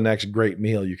 What's the next great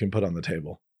meal you can put on the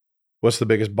table? What's the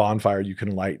biggest bonfire you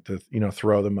can light to,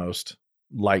 throw the most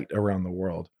light around the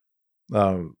world?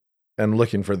 And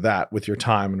looking for that with your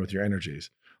time and with your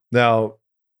energies. Now,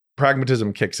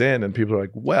 pragmatism kicks in and people are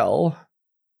like, well,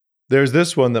 there's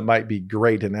this one that might be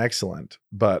great and excellent,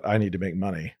 but I need to make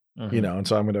money, and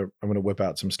so I'm going to whip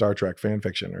out some Star Trek fan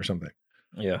fiction or something.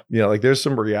 Yeah. Like there's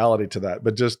some reality to that,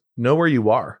 but just know where you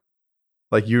are.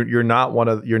 Like you're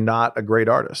not a great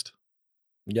artist.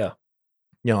 Yeah.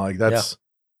 Like that's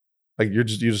like you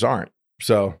just aren't.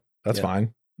 So that's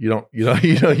fine. You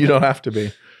don't have to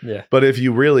be. Yeah. But if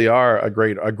you really are a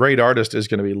great artist is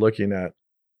going to be looking at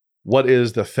what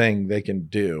is the thing they can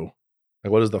do?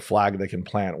 Like what is the flag they can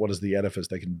plant? What is the edifice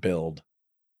they can build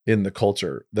in the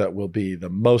culture that will be the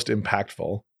most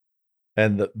impactful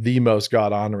and the most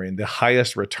God honoring, the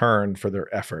highest return for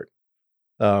their effort.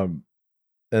 And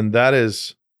that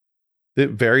is,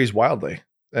 it varies wildly.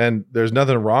 And there's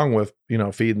nothing wrong with,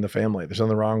 feeding the family. There's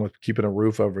nothing wrong with keeping a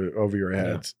roof over your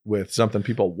heads with something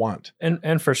people want.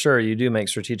 And for sure, you do make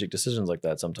strategic decisions like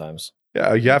that sometimes.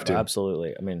 Yeah, you have to.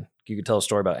 Absolutely. I mean, you could tell a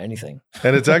story about anything.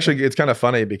 And it's kind of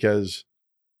funny because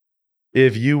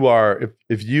if you are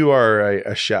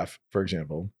a chef, for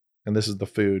example, and this is the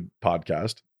food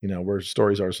podcast, where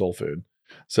stories are soul food.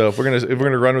 So if we're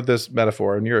gonna run with this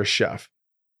metaphor, and you're a chef,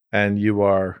 and you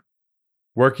are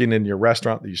working in your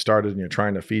restaurant that you started, and you're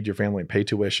trying to feed your family and pay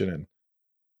tuition and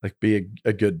like be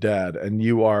a good dad, and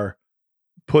you are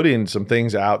putting some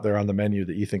things out there on the menu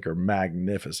that you think are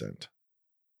magnificent,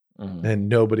 and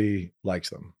nobody likes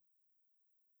them.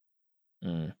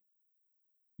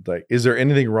 Like, is there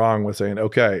anything wrong with saying,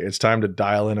 okay, it's time to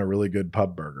dial in a really good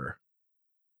pub burger?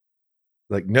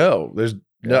 Like, no,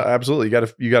 no, absolutely.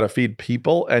 You got to feed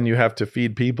people, and you have to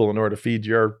feed people in order to feed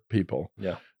your people.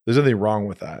 Yeah. There's nothing wrong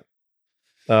with that.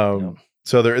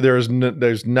 So there's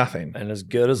nothing. And as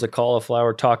good as a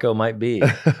cauliflower taco might be,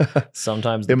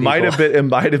 sometimes it might have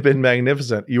been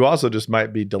magnificent. You also just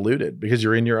might be diluted because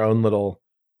you're in your own little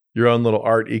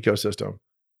art ecosystem.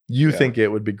 You think it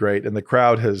would be great, and the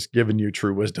crowd has given you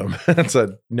true wisdom and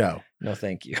said, no,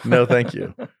 thank you. No, thank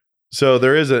you. So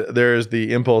there is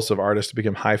the impulse of artists to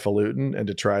become highfalutin and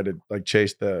to try to like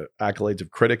chase the accolades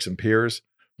of critics and peers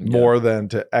more than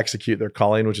to execute their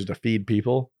calling, which is to feed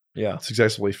people. Yeah.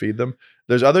 Successfully feed them.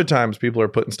 There's other times people are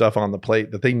putting stuff on the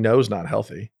plate that they know is not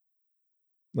healthy.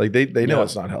 Like they know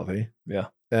it's not healthy. Yeah.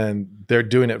 And they're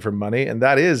doing it for money. And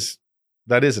that is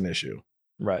an issue.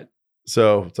 Right.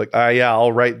 So it's like,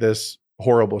 I'll write this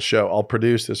horrible show. I'll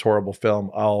produce this horrible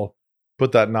film. I'll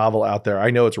put that novel out there.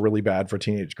 I know it's really bad for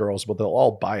teenage girls, but they'll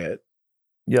all buy it.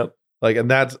 Yep. Like, and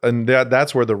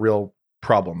that's where the real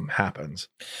problem happens.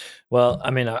 Well,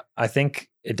 I mean, I think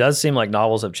it does seem like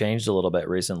novels have changed a little bit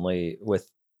recently with,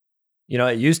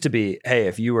 it used to be, hey,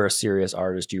 if you were a serious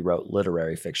artist, you wrote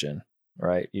literary fiction,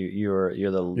 right? You're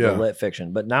the lit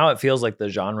fiction. But now it feels like the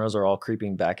genres are all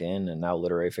creeping back in, and now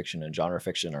literary fiction and genre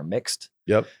fiction are mixed.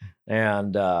 Yep.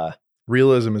 And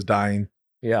realism is dying.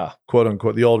 Yeah. Quote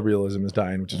unquote. The old realism is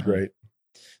dying, which is great.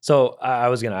 So I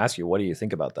was going to ask you, what do you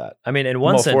think about that? I mean, in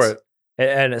one sense,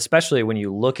 and especially when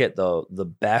you look at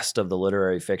the best of the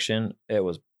literary fiction,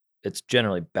 it's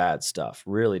generally bad stuff,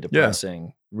 really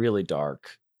depressing, really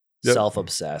dark,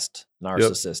 self-obsessed,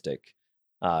 narcissistic.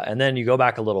 And then you go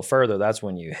back a little further, that's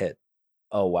when you hit,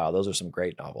 oh wow, those are some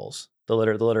great novels. The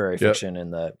literary fiction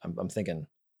in I'm thinking,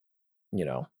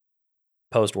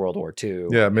 post World War II.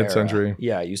 Yeah, mid-century.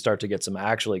 Yeah, you start to get some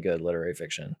actually good literary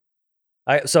fiction.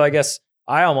 So I guess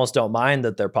I almost don't mind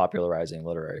that they're popularizing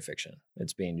literary fiction.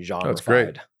 It's being genreified. That's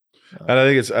great. And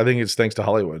I think it's thanks to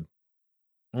Hollywood.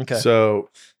 Okay. So,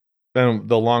 and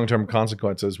the long-term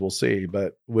consequences we'll see,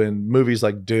 but when movies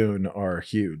like Dune are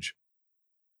huge,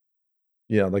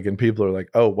 and people are like,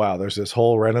 oh wow, there's this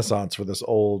whole renaissance for this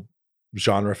old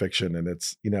genre fiction, and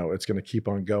it's going to keep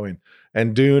on going.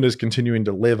 And Dune is continuing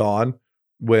to live on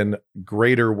when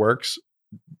greater works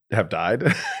have died.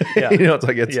 Yeah. It's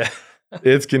like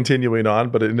it's continuing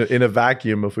on, but in a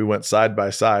vacuum, if we went side by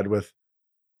side with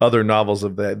other novels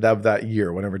of that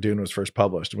year, whenever Dune was first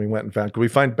published, and we went and found, could we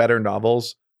find better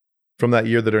novels from that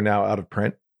year that are now out of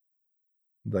print?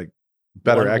 Like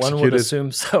better executed? One would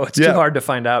assume so. It's too hard to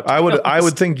find out. I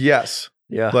would think yes.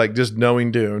 Yeah. Like just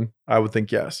knowing Dune, I would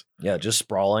think yes. Yeah. Just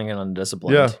sprawling and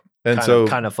undisciplined. Yeah. And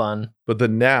kind of fun. But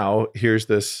then now here's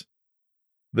this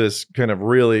kind of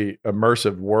really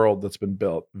immersive world that's been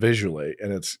built visually,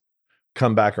 and it's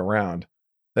come back around.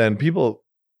 And people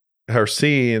are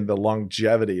seeing the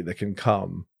longevity that can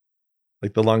come,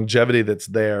 like the longevity that's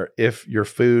there if your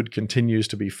food continues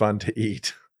to be fun to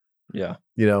eat. Yeah.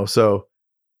 So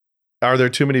are there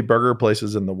too many burger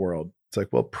places in the world? It's like,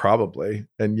 well, probably.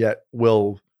 And yet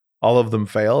will all of them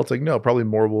fail? It's like, no, probably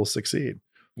more will succeed.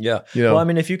 Yeah. Well, I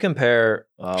mean, if you compare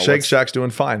Shake Shack's doing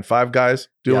fine. Five Guys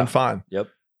doing fine. Yep.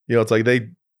 It's like they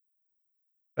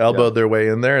elbowed their way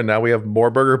in there, and now we have more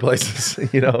burger places.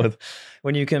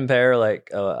 When you compare, like,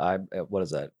 what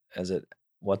is that?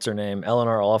 What's her name?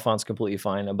 Eleanor Oliphant's Completely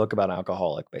Fine, a book about an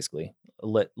alcoholic, basically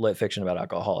lit fiction about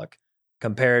alcoholic,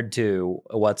 compared to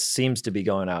what seems to be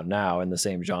going out now in the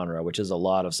same genre, which is a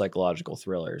lot of psychological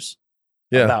thrillers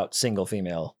about single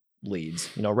female leads.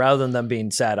 Rather than them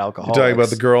being sad alcoholics. You're talking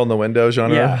about the girl in the window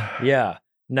genre. Yeah.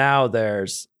 Now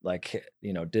there's like,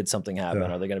 did something happen?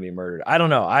 Are they going to be murdered? I don't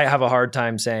know. I have a hard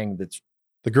time saying that's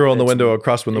the girl in the window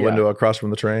across from the window across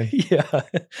from the train. Yeah.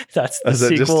 That's the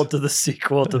sequel to the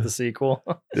sequel to the sequel.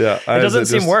 Yeah. It doesn't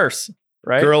seem worse,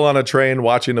 right? Girl on a train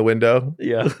watching the window.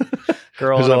 Yeah.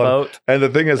 Girl on a boat. And the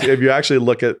thing is, if you actually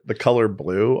look at the color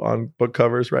blue on book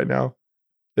covers right now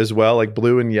as well, like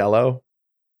blue and yellow,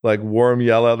 like warm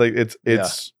yellow, like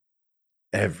it's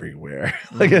everywhere.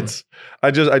 Like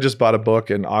I just bought a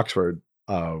book in Oxford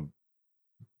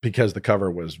because the cover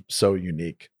was so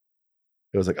unique.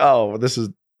 It was like, oh, this is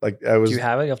like Do you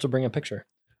have it? You have to bring a picture.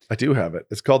 I do have it.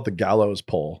 It's called The Gallows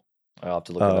Pole. I'll have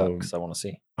to look it up because I want to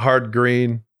see. Hard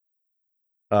green,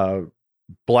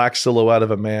 black silhouette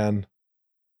of a man,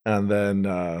 and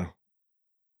then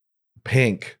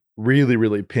pink, really,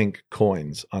 really pink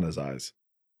coins on his eyes.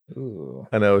 Ooh.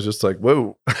 And I was just like,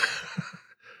 whoa.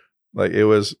 Like it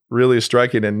was really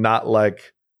striking, and not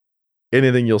like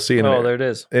anything you'll see there it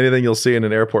is. Anything you'll see in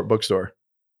an airport bookstore.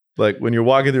 Like when you're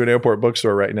walking through an airport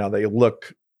bookstore right now, they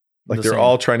look like they're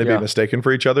all trying to be mistaken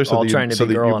for each other. So all trying to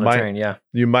be girl on a train. Yeah.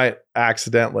 You might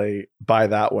accidentally buy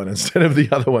that one instead of the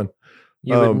other one.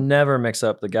 You would never mix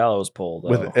up the gallows pole though,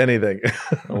 with anything.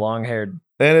 The long-haired.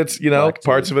 And it's,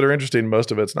 parts of it are interesting.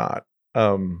 Most of it's not.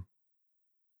 Some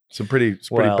pretty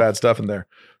bad stuff in there.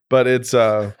 But it's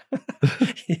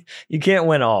you can't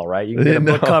win all, right? You can get a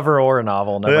book cover or a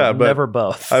novel, never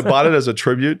both. I bought it as a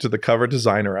tribute to the cover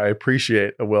designer. I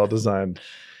appreciate a well-designed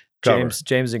cover.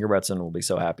 James Ingebrigtsen will be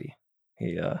so happy.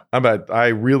 I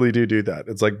really do that.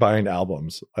 It's like buying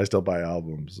albums. I still buy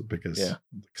albums because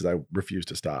I refuse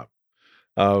to stop.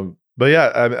 But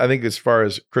yeah, I think as far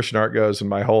as Christian art goes, and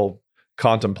my whole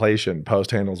contemplation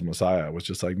post Handel's Messiah was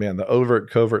just like, man, the overt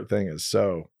covert thing is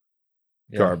so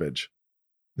garbage.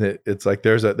 It's like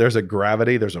there's a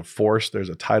gravity, there's a force, there's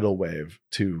a tidal wave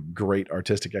to great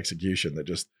artistic execution that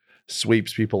just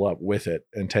sweeps people up with it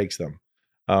and takes them.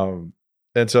 And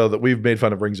so that we've made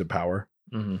fun of Rings of Power.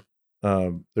 Mm-hmm.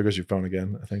 There goes your phone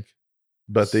again, I think.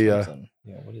 But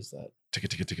what is that?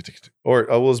 Ticket. Or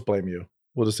we'll just blame you.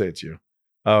 We'll just say it's you.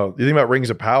 You think about Rings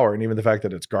of Power, and even the fact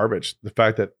that it's garbage, the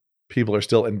fact that people are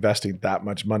still investing that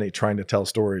much money trying to tell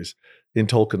stories in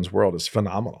Tolkien's world is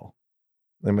phenomenal.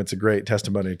 I mean, it's a great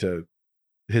testimony to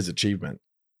his achievement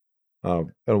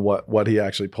and what he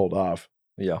actually pulled off.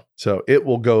 Yeah. So it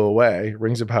will go away.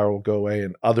 Rings of Power will go away,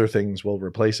 and other things will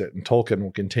replace it. And Tolkien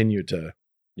will continue to.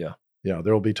 Yeah.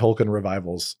 There will be Tolkien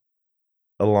revivals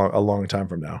a long time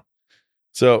from now.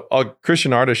 So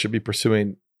Christian artists should be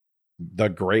pursuing the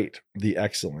great, the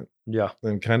excellent. Yeah.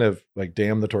 And kind of like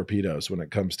damn the torpedoes when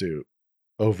it comes to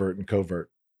overt and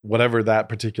covert, whatever that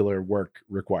particular work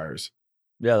requires.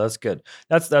 Yeah, that's good.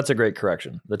 That's a great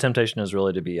correction. The temptation is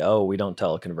really to be, we don't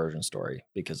tell a conversion story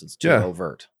because it's too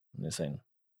overt. I'm just saying.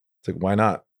 It's like, why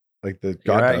not? Like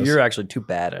you're actually too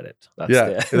bad at it.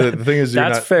 That's the thing is,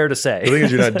 that's fair to say. The thing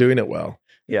is, you're not doing it well.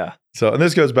 Yeah. So, and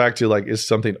this goes back to like, is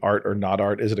something art or not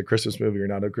art? Is it a Christmas movie or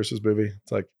not a Christmas movie?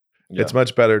 It's like, it's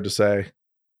much better to say,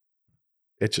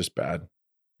 it's just bad.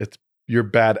 You're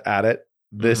bad at it.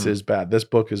 This is bad. This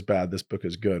book is bad. This book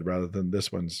is good, rather than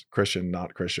this one's Christian,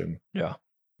 not Christian. Yeah.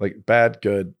 Like bad,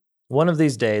 good. One of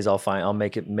these days I'll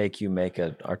make you make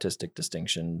an artistic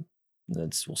distinction.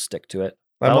 We'll stick to it.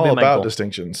 I'm all about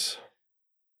distinctions.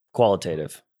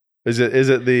 Qualitative. Is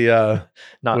it the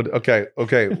not okay.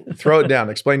 Throw it down.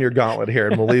 Explain your gauntlet here,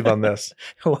 and we'll leave on this.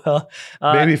 Well,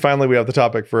 maybe finally we have the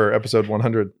topic for episode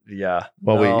 100. Yeah.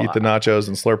 While we eat the nachos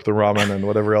and slurp the ramen and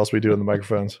whatever else we do in the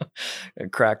microphones.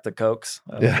 And crack the cokes.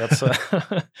 That's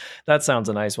that sounds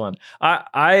a nice one.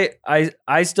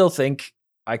 I still think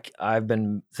I've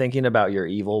been thinking about your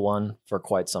evil one for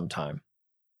quite some time.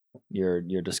 your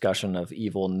discussion of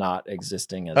evil not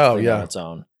existing as Oh, a thing yeah. on its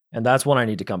own. And that's one I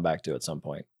need to come back to at some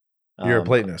point. You're a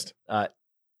Platonist. I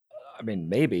mean,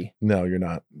 maybe. No, you're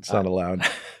not. It's not allowed.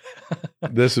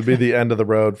 This would be the end of the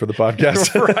road for the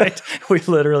podcast. Right. We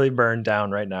literally burned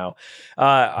down right now.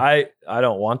 I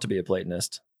don't want to be a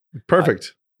Platonist.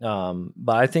 Perfect.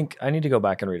 But I think I need to go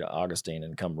back and read Augustine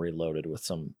and come reloaded with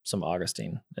some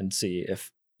Augustine and see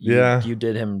if you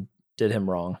did him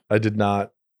wrong. I did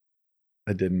not.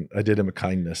 I didn't. I did him a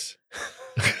kindness.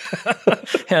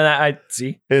 And I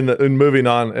see. In moving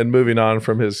on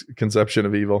from his conception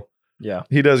of evil. Yeah.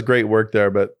 He does great work there,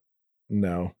 but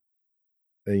no.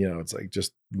 It's like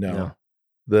just no.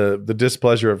 The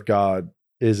displeasure of God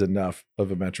is enough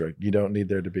of a metric. You don't need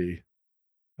there to be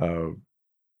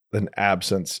an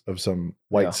absence of some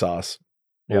white sauce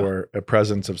or a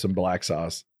presence of some black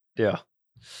sauce. Yeah.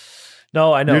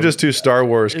 No, I know. You're just too Star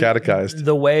Wars catechized.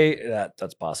 The way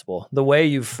that's possible. The way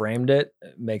you framed it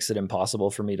makes it impossible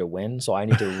for me to win. So I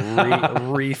need to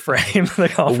reframe the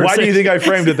conversation. Why do you think I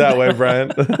framed it that way, Brian?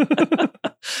 The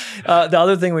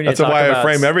other thing we need to talk about. That's why I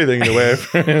frame everything the way I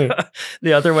frame.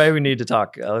 The other thing we need to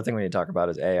talk about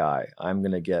is AI. I'm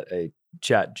going to get a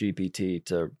Chat GPT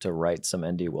to write some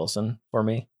ND Wilson for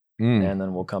me. And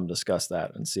then we'll come discuss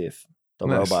that and see if the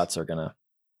robots are going to.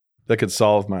 That could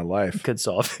solve my life. Could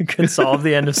solve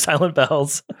the end of Silent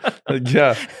Bells.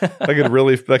 Yeah,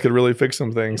 that could really fix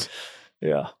some things.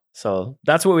 Yeah. So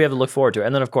that's what we have to look forward to.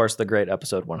 And then, of course, the great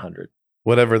episode 100.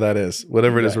 Whatever that is.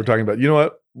 Whatever it is we're talking about. You know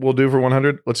what we'll do for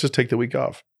 100? Let's just take the week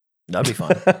off. That'd be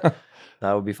fun.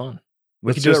 That would be fun.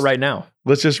 We could do it right now.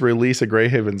 Let's just release a Grey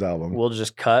Havens album. We'll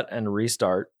just cut and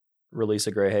restart, release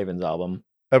a Grey Havens album.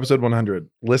 Episode 100.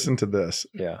 Listen to this.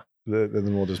 Yeah. And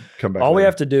then we'll just come back. All we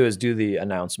have to do is do the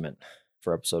announcement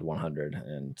for episode 100.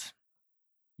 And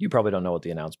you probably don't know what the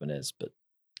announcement is, but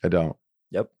I don't.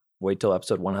 Yep. Wait till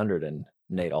episode 100 and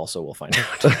Nate also will find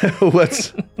out.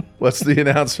 What's the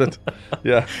announcement?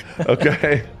 Yeah.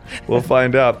 Okay. We'll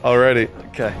find out. Alrighty.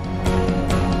 Okay.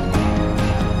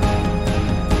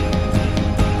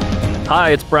 Hi,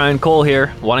 it's Brian Cole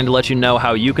here, wanting to let you know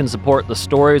how you can support the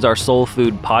Stories Are Soul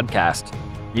Food podcast.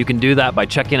 You can do that by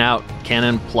checking out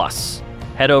Canon Plus.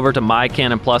 Head over to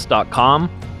mycanonplus.com.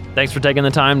 Thanks for taking the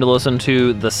time to listen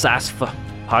to the SASF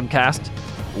podcast.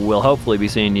 We'll hopefully be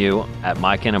seeing you at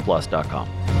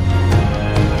mycanonplus.com.